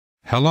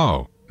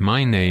Hello,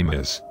 my name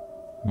is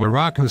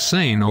Barack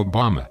Hussein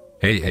Obama,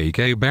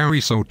 aka Barry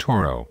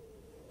Soetoro.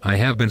 I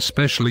have been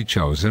specially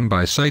chosen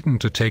by Satan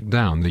to take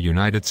down the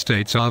United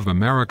States of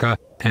America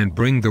and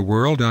bring the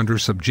world under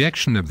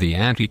subjection of the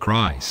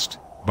Antichrist.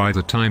 By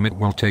the time it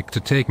will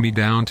take me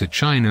down to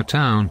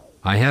Chinatown,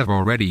 I have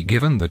already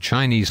given the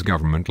Chinese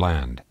government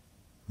land.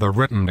 The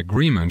written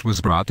agreement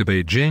was brought to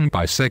Beijing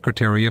by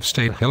Secretary of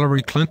State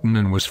Hillary Clinton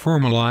and was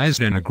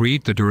formalized and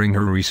agreed to during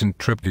her recent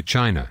trip to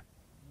China.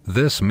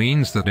 This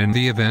means that in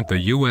the event the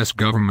U.S.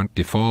 government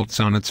defaults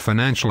on its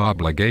financial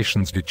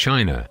obligations to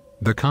China,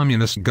 the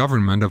Communist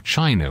government of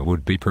China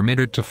would be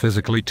permitted to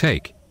physically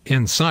take,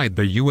 inside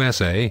the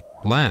USA,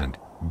 land,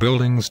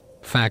 buildings,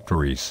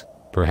 factories,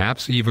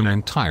 perhaps even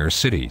entire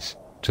cities,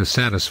 to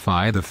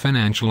satisfy the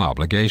financial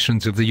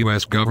obligations of the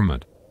U.S.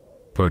 government.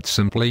 Put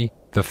simply,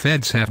 the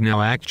feds have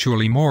now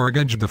actually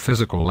mortgaged the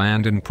physical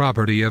land and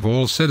property of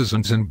all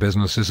citizens and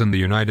businesses in the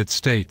United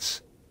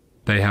States.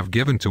 They have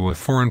given to a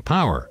foreign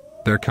power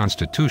their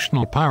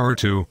constitutional power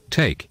to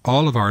take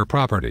all of our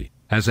property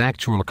as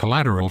actual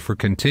collateral for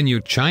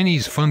continued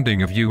Chinese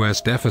funding of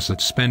U.S.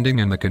 deficit spending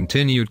and the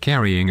continued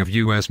carrying of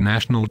U.S.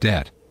 national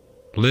debt.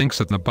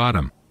 Links at the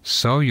bottom.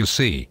 So you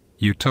see,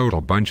 you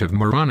total bunch of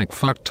moronic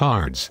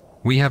fucktards,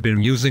 we have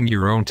been using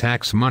your own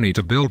tax money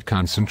to build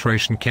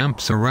concentration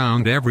camps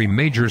around every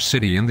major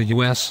city in the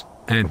U.S.,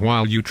 and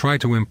while you try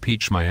to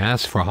impeach my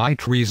ass for high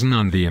treason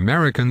on the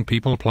American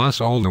people plus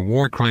all the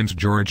war crimes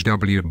George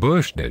W.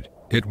 Bush did,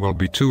 it will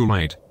be too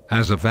late,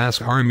 as a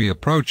vast army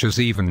approaches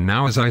even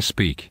now as I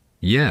speak.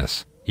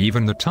 Yes,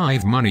 even the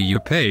tithe money you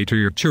pay to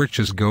your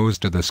churches goes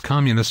to this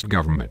communist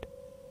government.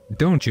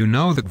 Don't you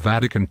know that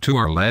Vatican II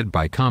are led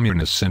by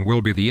communists and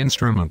will be the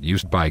instrument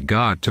used by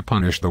God to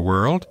punish the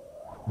world?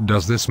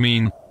 Does this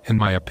mean, in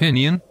my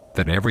opinion,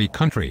 that every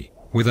country,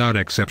 without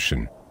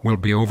exception, will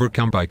be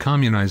overcome by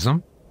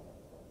communism?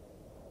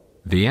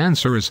 The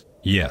answer is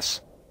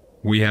yes.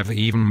 We have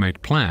even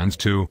made plans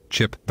to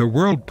chip the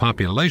world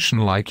population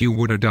like you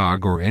would a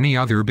dog or any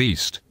other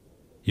beast.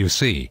 You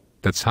see,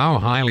 that's how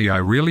highly I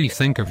really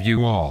think of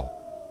you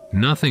all.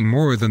 Nothing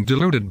more than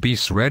deluded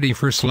beasts ready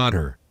for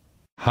slaughter.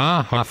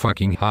 Ha ha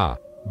fucking ha,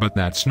 but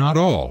that's not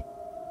all.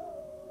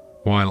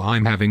 While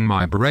I'm having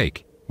my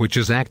break, which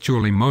is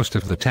actually most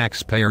of the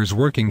taxpayers'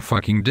 working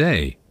fucking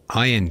day,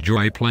 I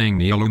enjoy playing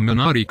the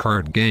Illuminati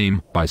card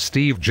game by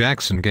Steve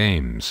Jackson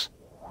Games.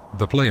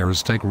 The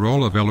players take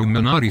role of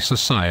Illuminati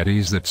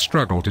societies that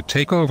struggle to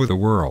take over the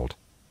world.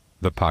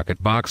 The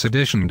Pocket Box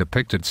edition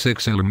depicted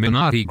 6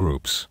 Illuminati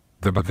groups: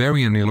 the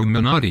Bavarian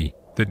Illuminati,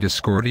 the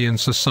Discordian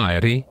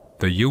Society,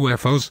 the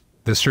UFOs,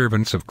 the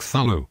Servants of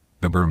Cthulhu,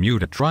 the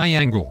Bermuda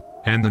Triangle,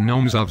 and the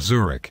Gnomes of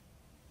Zurich.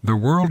 The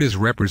world is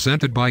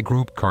represented by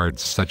group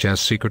cards such as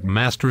Secret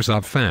Masters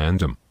of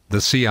Fandom, the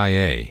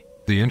CIA,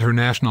 the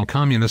International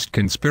Communist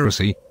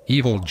Conspiracy,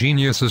 Evil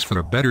Geniuses for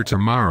a Better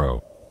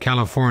Tomorrow,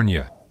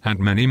 California, and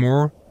many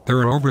more. There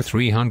are over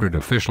 300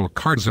 official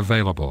cards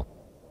available.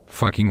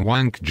 Fucking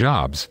wank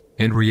jobs.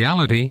 In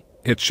reality,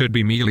 it should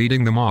be me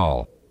leading them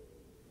all.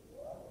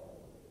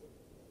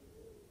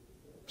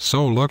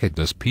 So look at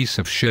this piece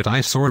of shit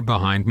eyesore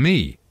behind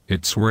me.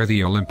 It's where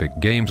the Olympic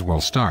Games will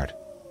start.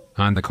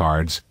 On the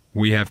cards,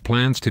 we have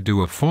plans to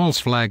do a false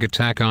flag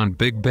attack on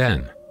Big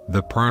Ben,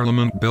 the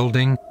Parliament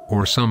building,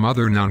 or some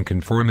other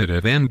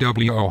non-conformative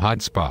NWO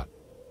hotspot.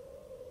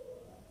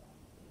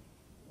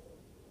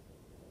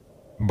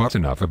 But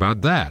enough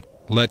about that,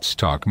 let's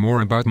talk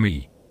more about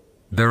me.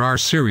 There are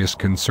serious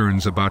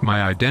concerns about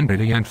my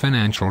identity and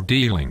financial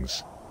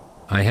dealings.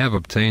 I have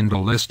obtained a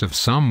list of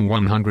some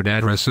 100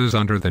 addresses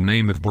under the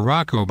name of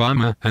Barack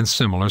Obama and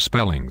similar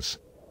spellings.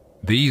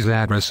 These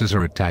addresses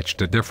are attached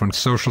to different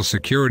social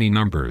security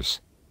numbers.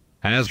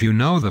 As you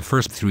know, the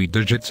first 3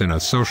 digits in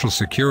a social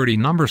security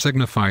number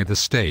signify the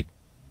state.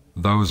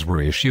 Those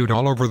were issued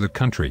all over the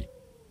country.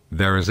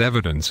 There is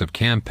evidence of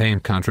campaign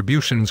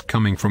contributions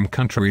coming from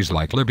countries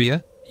like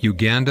Libya,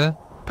 Uganda,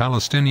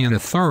 Palestinian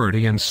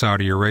Authority, and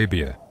Saudi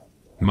Arabia.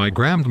 My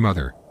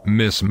grandmother,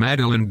 Miss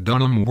Madeline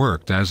Dunham,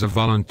 worked as a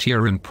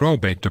volunteer in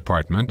probate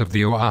department of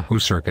the Oahu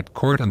Circuit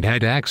Court and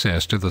had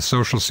access to the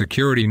social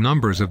security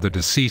numbers of the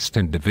deceased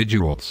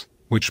individuals,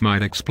 which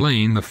might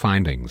explain the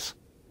findings.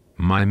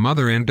 My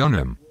mother and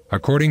Dunham,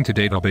 according to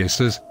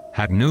databases,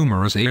 had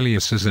numerous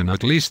aliases and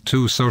at least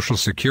 2 social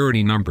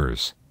security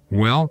numbers.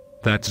 Well,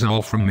 that's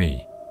all from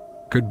me.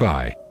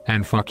 Goodbye,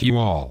 and fuck you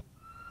all.